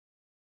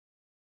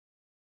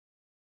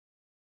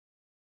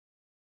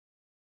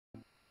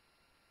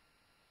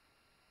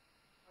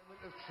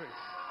actress.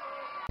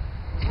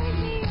 Take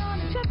me on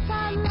a trip,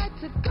 I'd like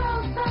to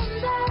go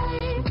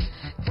someday.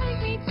 Take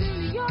me to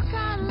New York,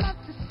 I'd love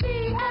to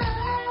see LA.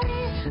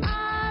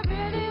 I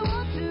really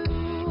want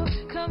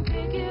to come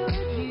pick you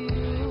with you.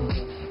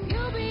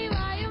 You'll be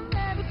my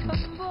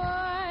American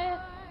boy.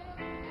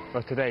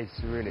 Well, today's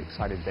a really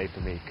exciting day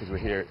for me because we're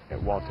here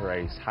at Walter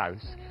A's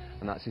house,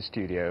 and that's his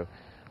studio.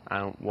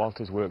 And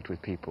Walter's worked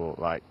with people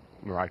like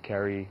Mariah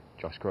Carey,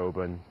 Josh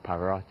Groban,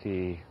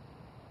 Pavarotti,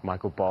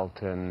 Michael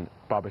Bolton,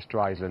 Barbra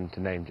Streisand, to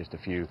name just a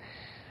few.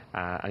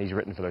 And he's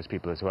written for those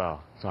people as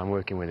well. So I'm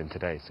working with him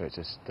today, so it's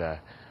just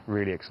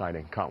really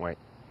exciting. Can't wait.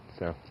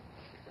 So,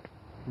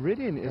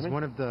 Rhydian is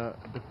one of the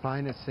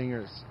finest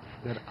singers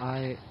that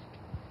I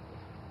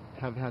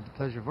have had the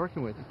pleasure of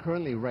working with.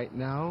 Currently, right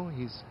now,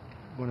 he's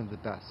one of the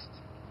best.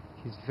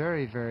 He's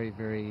very, very,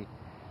 very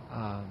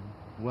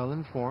well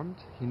informed.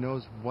 He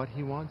knows what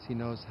he wants. He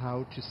knows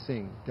how to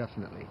sing,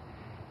 definitely.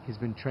 He's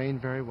been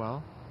trained very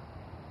well.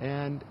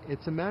 And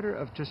it's a matter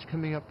of just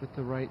coming up with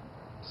the right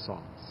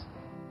songs.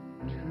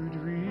 To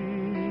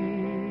dream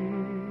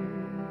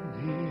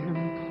the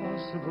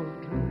impossible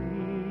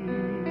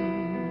dream,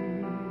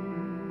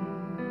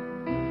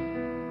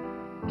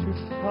 to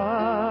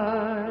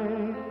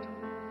fight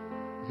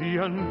the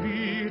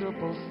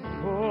unbeatable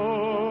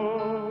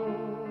foe,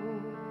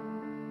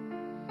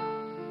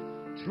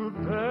 to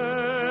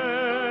bear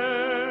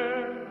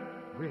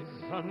with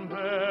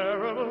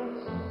unbearable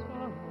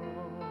sorrow.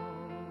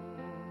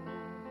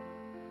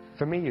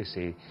 for me, you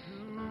see,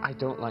 I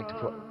don't like to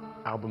put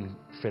album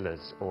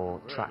fillers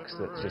or tracks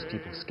that just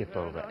people skip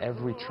over.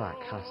 Every track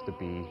has to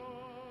be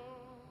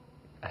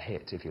a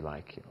hit, if you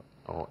like,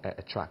 or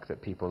a track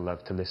that people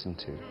love to listen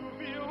to.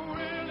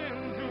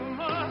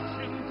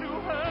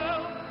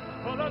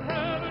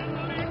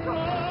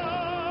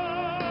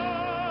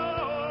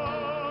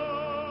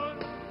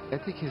 I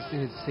think his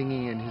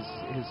singing and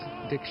his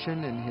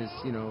diction and his,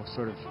 you know,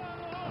 sort of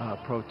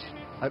approach,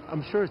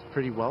 I'm sure it's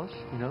pretty Welsh,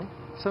 you know.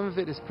 Some of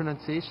it is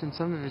pronunciation,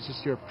 some of it is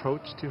just your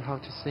approach to how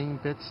to sing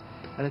bits,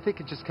 and I think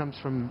it just comes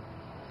from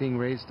being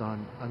raised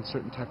on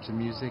certain types of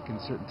music and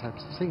certain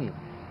types of singing,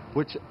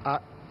 which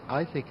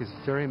I think is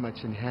very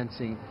much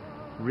enhancing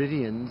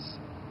Rhydian's,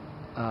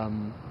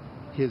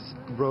 his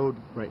road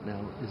right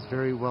now is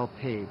very well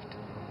paved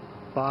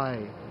by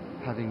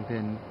having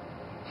been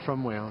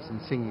from Wales and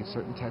singing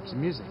certain types of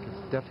music.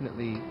 It's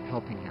definitely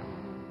helping him.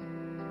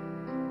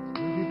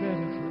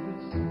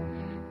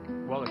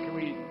 Well, can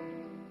we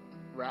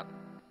wrap?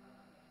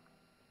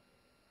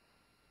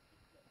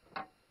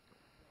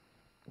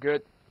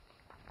 Good.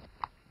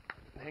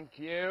 Thank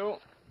you.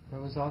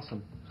 That was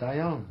awesome.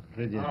 Dayan,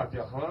 Rhydian.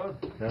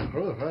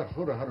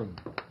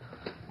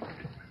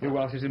 Your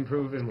Welsh is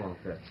improving,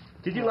 Walter.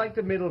 Did you like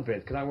the middle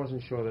bit? Because I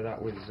wasn't sure that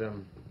was...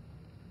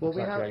 Well,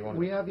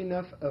 we have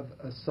enough of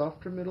a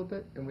softer middle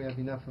bit, and we have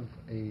enough of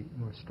a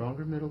more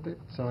stronger middle bit,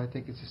 so I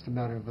think it's just a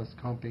matter of us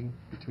comping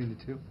between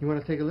the two. You want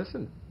to take a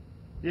listen?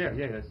 Yeah.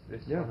 Yeah.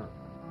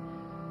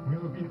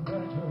 We'll be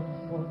better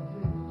for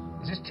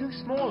this. Is this too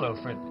small, though,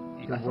 for... I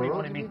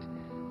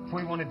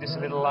thought you wanted this a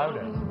little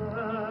louder.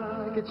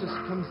 I think it just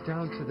comes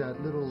down to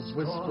that little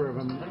whisper of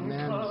a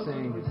man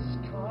saying,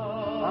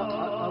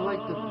 I like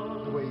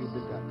the way you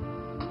did that.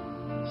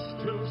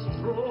 Still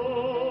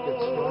strong, Get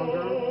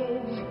stronger.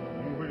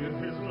 with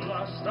his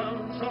last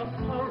ounce of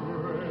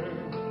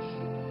courage.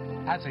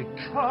 I'd say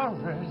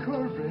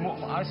courage. More,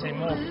 I say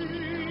more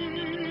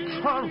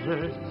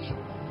courage.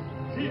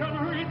 The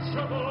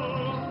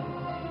unreachable,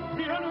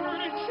 the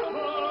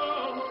unreachable,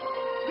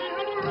 the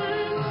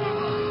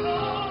unreachable.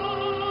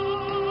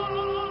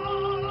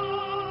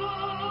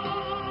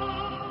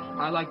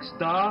 I like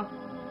Star,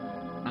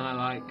 and I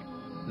like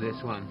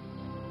this one.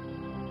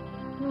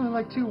 I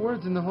like 2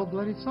 words in the whole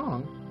bloody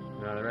song.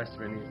 No, the rest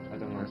of it, I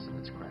don't know.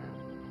 It's crap.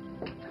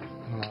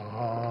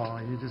 Oh,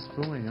 you're just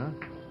fooling, huh?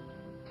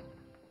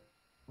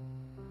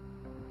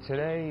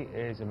 Today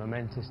is a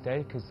momentous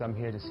day because I'm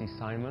here to see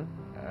Simon.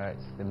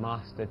 It's the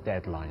master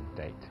deadline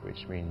date,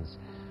 which means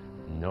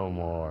no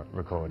more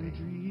recording.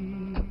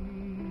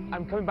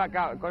 I'm coming back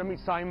out. I've got to meet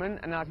Simon,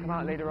 and then I'll come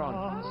out later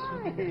on.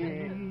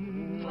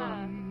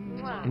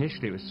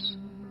 Initially, it was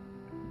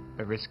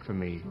a risk for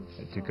me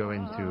to go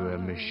into a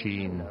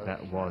machine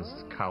that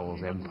was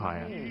Cowell's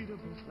empire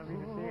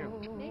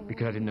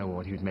because I didn't know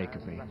what he would make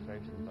of me.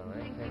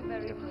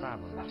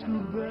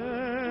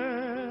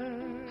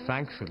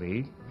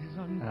 Thankfully,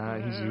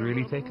 he's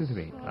really taken to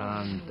me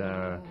and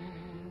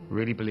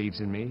really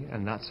believes in me,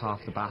 and that's half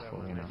the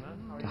battle, you know,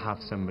 to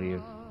have somebody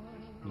of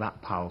that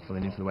powerful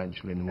and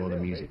influential in the world of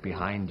music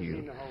behind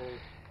you,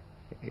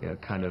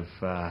 kind of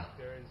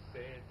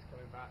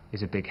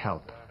is a big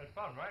help.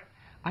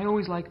 I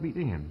always like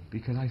meeting him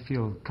because I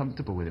feel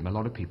comfortable with him. A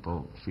lot of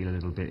people feel a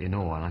little bit in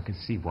awe, and I can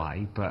see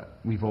why, but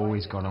we've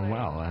always got on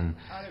well, and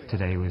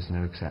today was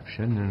no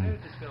exception, and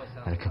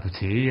had a cup of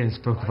tea and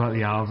spoke about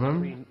the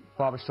album.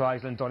 Barbra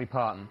Streisand, Dolly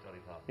Parton.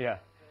 Yeah.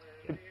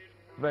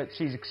 But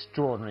she's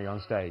extraordinary on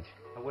stage.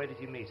 And where did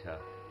you meet her?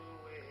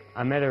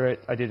 I met her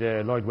I did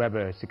a Lloyd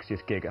Webber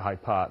 60th gig at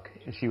Hyde Park,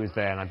 and she was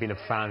there, and I've been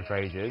a fan for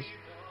ages.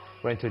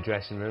 went to a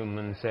dressing room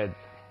and said,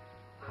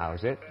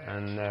 how's it?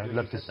 And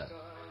love to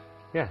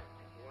yeah,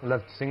 I'd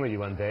love to sing with you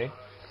one day.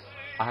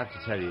 I have to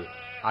tell you,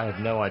 I had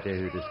no idea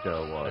who this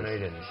girl was. I know you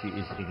didn't. She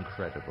is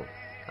incredible.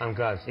 I'm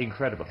glad.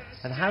 Incredible.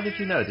 And how did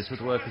you know this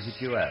would work as a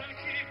duet?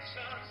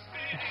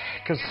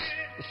 Because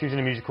she was in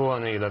a musical, I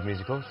know you love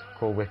musicals,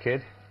 called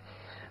Wicked.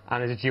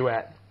 And as a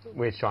duet,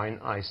 which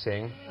I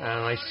sing, and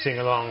I sing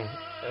along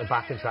a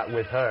backing track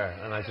with her,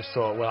 and I just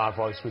thought, well, our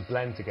voice would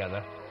blend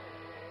together.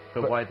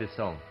 But why this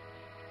song?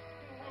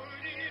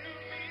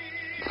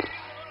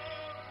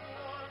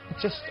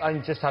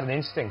 I just had an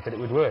instinct that it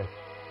would work.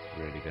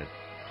 Really good.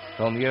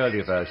 So on the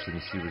earlier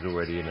versions, she was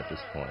already in at this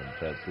point,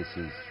 but this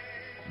is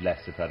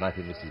less of her, and I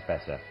think this is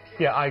better.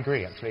 Yeah, I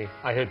agree, actually.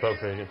 I heard both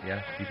versions.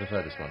 Yeah? You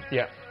prefer this one?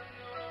 Yeah.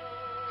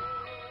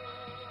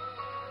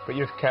 But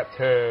you've kept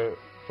her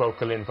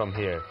vocal in from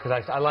here,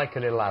 because I like a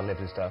little ad-lib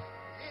and stuff.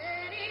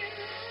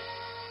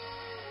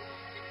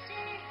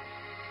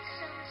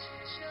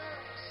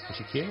 Is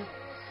she cute?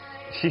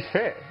 She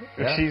fit.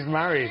 Yeah? She's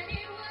married.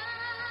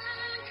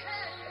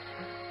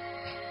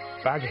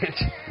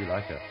 Baggage. You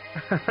like her?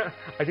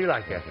 I do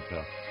like Yeah, I it. can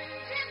tell.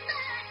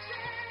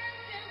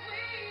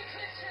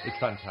 It's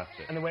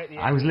fantastic. And the way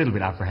I was a little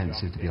bit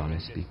apprehensive, to be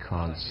honest,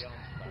 because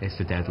it's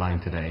the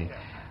deadline today,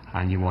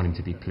 and you want him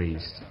to be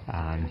pleased,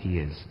 and he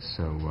is.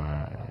 So,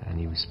 and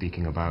he was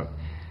speaking about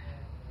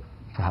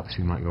perhaps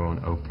we might go on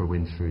Oprah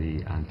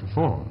Winfrey and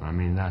perform. I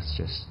mean, that's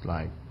just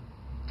like,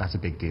 that's a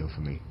big deal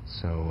for me.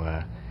 So,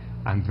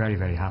 I'm very,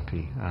 very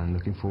happy and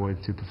looking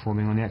forward to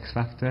performing on the X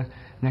Factor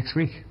next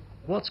week.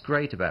 What's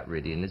great about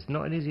Rhydian is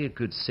not only is he a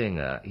good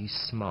singer, he's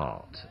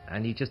smart,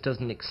 and he just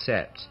doesn't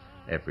accept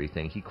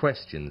everything. He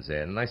questions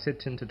it, and I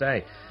said to him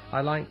today, I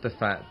like the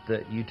fact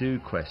that you do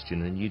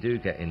question and you do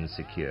get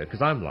insecure,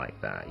 because I'm like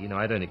that. You know,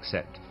 I don't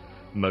accept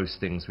most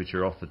things which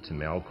are offered to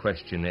me. I'll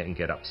question it and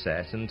get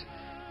upset, and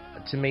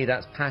to me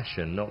that's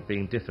passion, not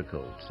being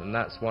difficult, and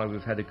that's why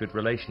we've had a good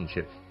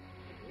relationship.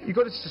 You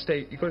got to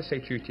stay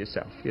true to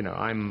yourself. You know,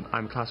 I'm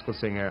a classical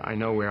singer. I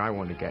know where I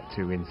want to get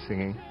to in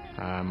singing.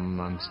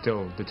 I'm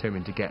still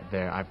determined to get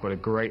there. I've got a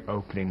great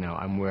opening now.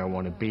 I'm where I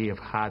want to be. I've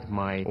had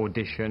my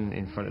audition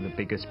in front of the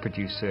biggest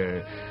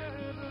producer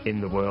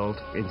in the world,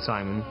 in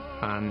Simon,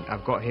 and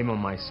I've got him on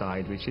my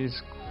side, which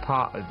is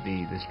part of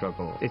the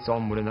struggle. It's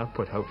onward and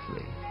upward,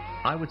 hopefully.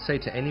 I would say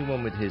to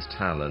anyone with his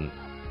talent,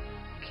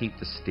 keep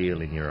the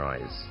steel in your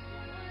eyes.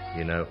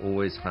 You know,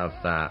 always have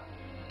that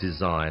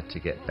desire to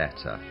get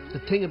better. The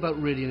thing about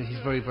Rhydian,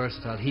 he's very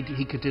versatile.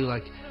 He could do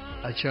like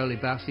a Shirley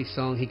Bassey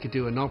song, he could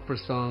do an opera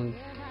song.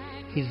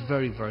 He's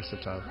very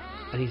versatile,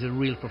 and he's a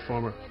real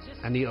performer,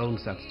 and he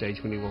owns that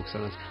stage when he walks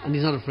on it, and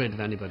he's not afraid of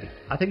anybody.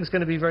 I think it's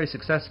going to be very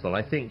successful.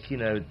 I think, you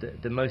know,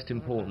 the most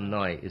important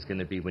night is going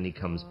to be when he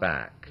comes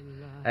back.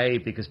 A,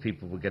 because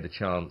people will get a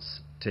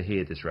chance to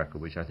hear this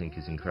record, which I think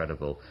is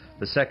incredible.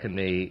 But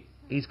secondly,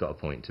 he's got a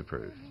point to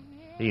prove.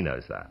 He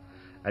knows that.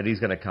 And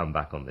he's going to come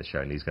back on the show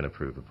and he's going to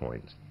prove a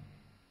point.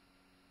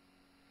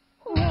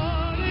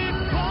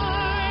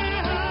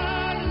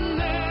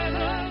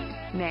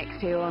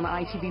 Next, here on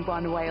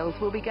ITV1 Wales,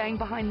 we'll be going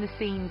behind the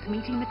scenes,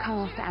 meeting the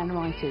cast and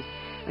writers,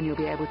 and you'll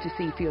be able to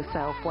see for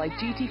yourself why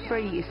Duty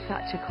Free is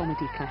such a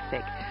comedy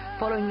classic.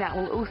 Following that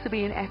will also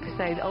be an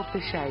episode of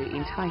the show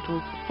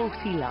entitled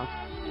 40 Love.